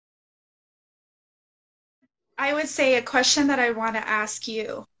I would say a question that I want to ask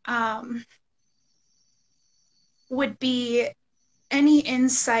you would be any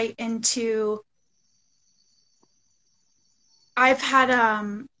insight into I've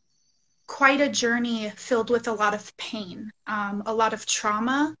had quite a journey filled with a lot of pain, a lot of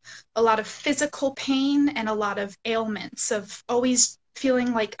trauma, a lot of physical pain, and a lot of ailments of always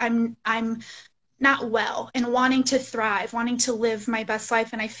feeling like I'm not well and wanting to thrive, wanting to live my best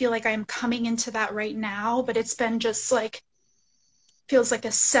life. And I feel like I'm coming into that right now, but it's been just like feels like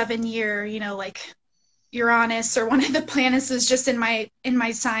a 7 year, like Uranus or one of the planets is just in my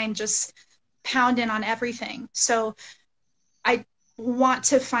sign, just pounding on everything. So I want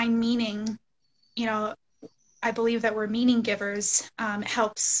to find meaning. you know, I believe that we're meaning givers. It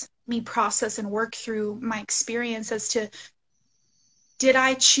helps me process and work through my experience as to did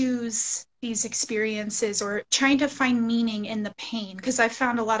I choose these experiences or trying to find meaning in the pain? Because I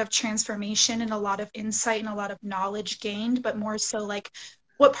found a lot of transformation and a lot of insight and a lot of knowledge gained, but more so like,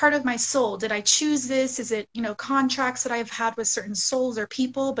 what part of my soul did I choose this? Is it, contracts that I've had with certain souls or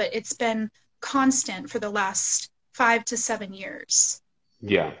people? But it's been constant for the last 5 to 7 years.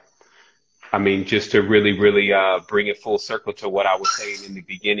 Yeah. I mean, just to really bring it full circle to what I was saying in the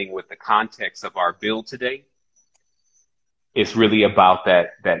beginning with the context of our build today, it's really about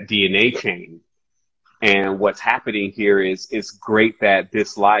that DNA chain. And what's happening here is it's great that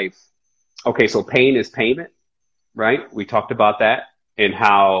this life, okay, so pain is payment, right? We talked about that and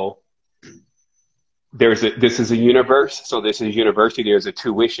how this is a universe. So this is university. There's a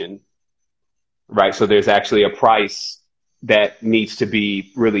tuition, right? So there's actually a price that needs to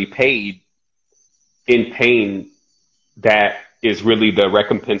be really paid in pain that is really the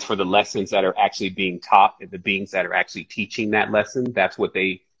recompense for the lessons that are actually being taught and the beings that are actually teaching that lesson. That's what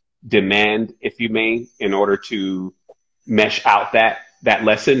they demand, if you may, in order to mesh out that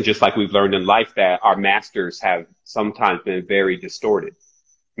lesson, just like we've learned in life that our masters have sometimes been very distorted,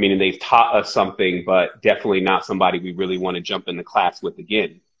 meaning they've taught us something, but definitely not somebody we really want to jump into class with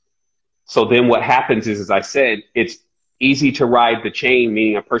again. So then what happens is, as I said, it's easy to ride the chain,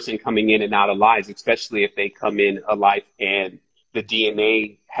 meaning a person coming in and out of lives, especially if they come in a life and the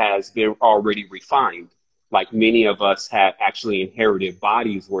DNA has been already refined. Like many of us had actually inherited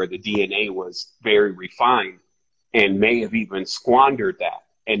bodies where the DNA was very refined and may have even squandered that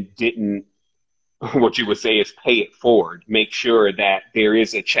and didn't, what you would say is pay it forward, make sure that there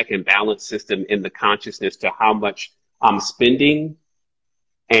is a check and balance system in the consciousness to how much I'm spending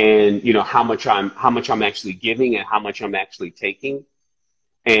and how much I'm actually giving and how much I'm actually taking.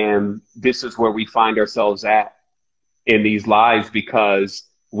 And this is where we find ourselves at in these lives, because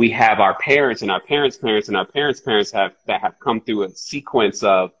we have our parents and our parents' parents and our parents' parents have come through a sequence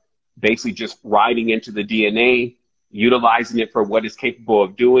of basically just riding into the DNA, utilizing it for what it's capable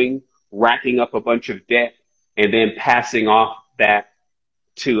of doing, racking up a bunch of debt, and then passing off that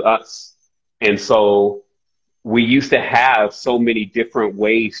to us. And so we used to have so many different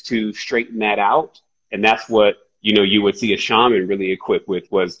ways to straighten that out. And that's what, you would see a shaman really equipped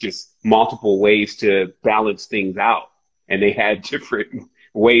with, was just multiple ways to balance things out. And they had different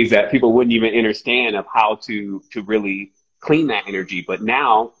ways that people wouldn't even understand of how to really clean that energy. But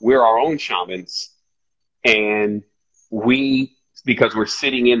now we're our own shamans, and because we're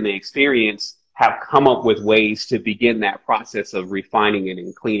sitting in the experience, have come up with ways to begin that process of refining it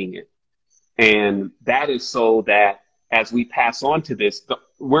and cleaning it. And that is so that as we pass on to this,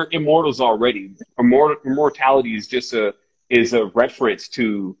 we're immortals already. Immortality is just a reference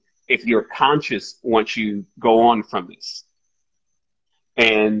to if you're conscious once you go on from this.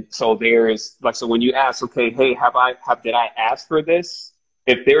 And so so when you ask, okay, hey, did I ask for this?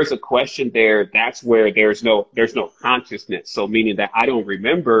 If there's a question there, that's where there's no consciousness. So meaning that I don't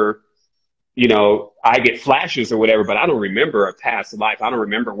remember, I get flashes or whatever, but I don't remember a past life. I don't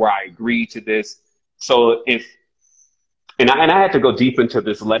remember where I agreed to this. So and I had to go deep into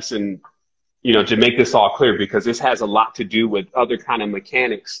this lesson, to make this all clear, because this has a lot to do with other kind of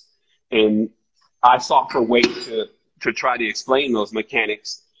mechanics. And I sought for ways to try to explain those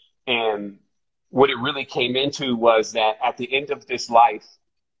mechanics. And what it really came into was that at the end of this life,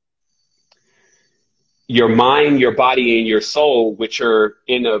 your mind, your body, and your soul, which are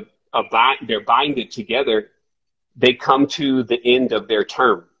in they're binded together, they come to the end of their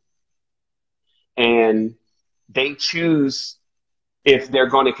term. And they choose if they're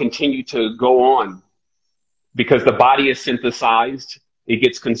going to continue to go on, because the body is synthesized. It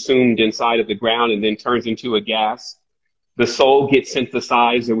gets consumed inside of the ground and then turns into a gas. The soul gets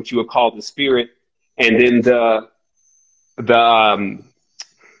synthesized, or what you would call the spirit. And then the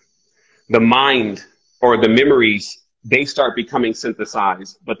mind or the memories, they start becoming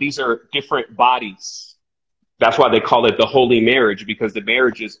synthesized. But these are different bodies. That's why they call it the holy marriage, because the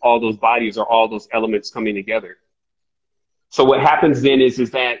marriage is all those bodies or all those elements coming together. So what happens then is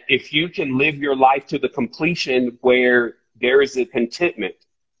that if you can live your life to the completion where there is a contentment,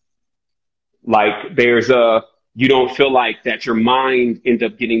 like you don't feel like that your mind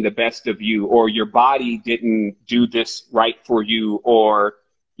ended up getting the best of you, or your body didn't do this right for you, or,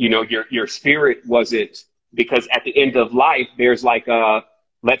 your spirit wasn't, because at the end of life, there's like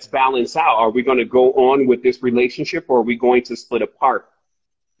let's balance out. Are we going to go on with this relationship, or are we going to split apart?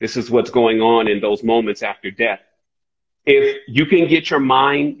 This is what's going on in those moments after death. If you can get your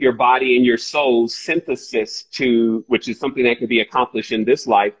mind, your body, and your soul synthesis to, which is something that can be accomplished in this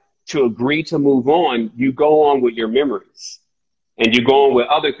life, to agree to move on, you go on with your memories, and you go on with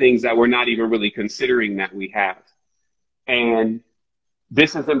other things that we're not even really considering that we have. And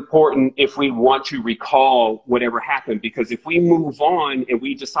this is important if we want to recall whatever happened, because if we move on and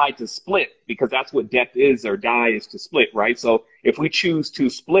we decide to split, because that's what death is, or die is to split, right? So if we choose to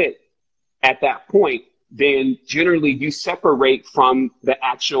split at that point, then generally you separate from the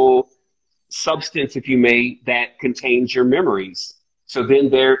actual substance, if you may, that contains your memories. So then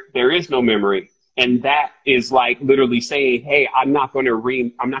there is no memory. And that is like literally saying, hey, I'm not going to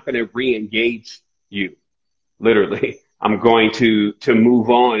re-engage you. Literally, I'm going to move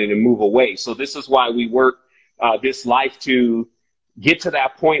on and move away. So this is why we work this life to get to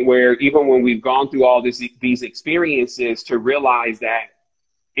that point where even when we've gone through all these experiences, to realize that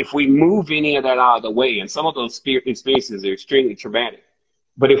if we move any of that out of the way, and some of those experiences are extremely traumatic,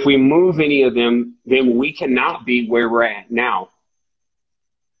 but if we move any of them, then we cannot be where we're at now.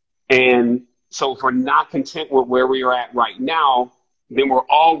 And so if we're not content with where we are at right now, then we're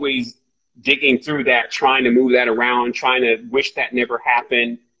always digging through that, trying to move that around, trying to wish that never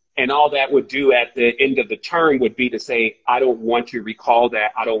happened. And all that would do at the end of the term would be to say, I don't want to recall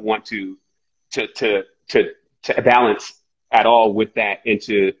that. I don't want to balance at all with that and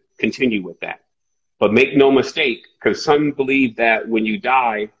to continue with that. But make no mistake, because some believe that when you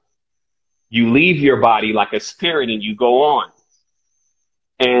die, you leave your body like a spirit and you go on.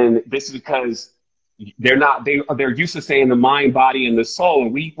 And this is because they're used to saying the mind, body, and the soul.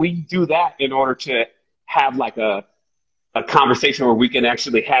 And we do that in order to have like a conversation where we can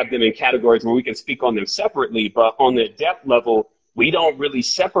actually have them in categories where we can speak on them separately. But on the depth level, we don't really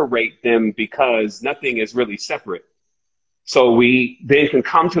separate them because nothing is really separate. So we then can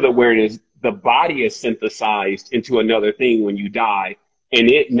come to the awareness the body is synthesized into another thing when you die, and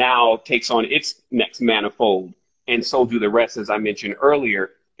it now takes on its next manifold. And so do the rest, as I mentioned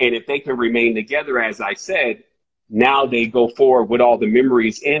earlier. And if they can remain together, as I said, now they go forward with all the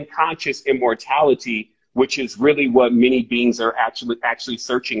memories and conscious immortality, which is really what many beings are actually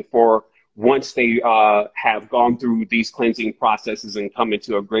searching for once they have gone through these cleansing processes and come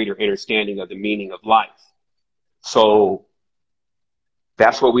into a greater understanding of the meaning of life. So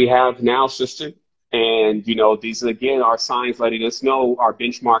that's what we have now, sister. And, these, again, are signs letting us know our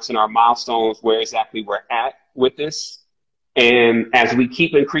benchmarks and our milestones, where exactly we're at with this. And as we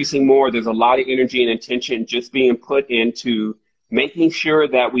keep increasing more, there's a lot of energy and intention just being put into making sure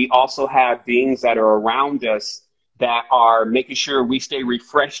that we also have beings that are around us that are making sure we stay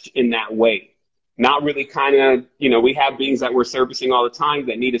refreshed in that way. Not really we have beings that we're servicing all the time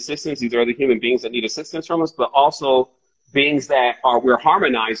that need assistance. These are the human beings that need assistance from us, but also beings that we're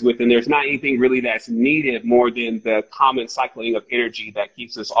harmonized with, and there's not anything really that's needed more than the common cycling of energy that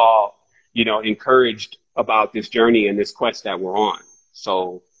keeps us all, encouraged about this journey and this quest that we're on.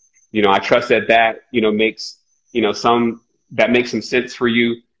 So, I trust that makes, makes some sense for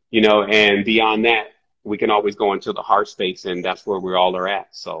you, and beyond that, we can always go into the heart space, and that's where we all are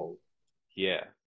at. So, yeah.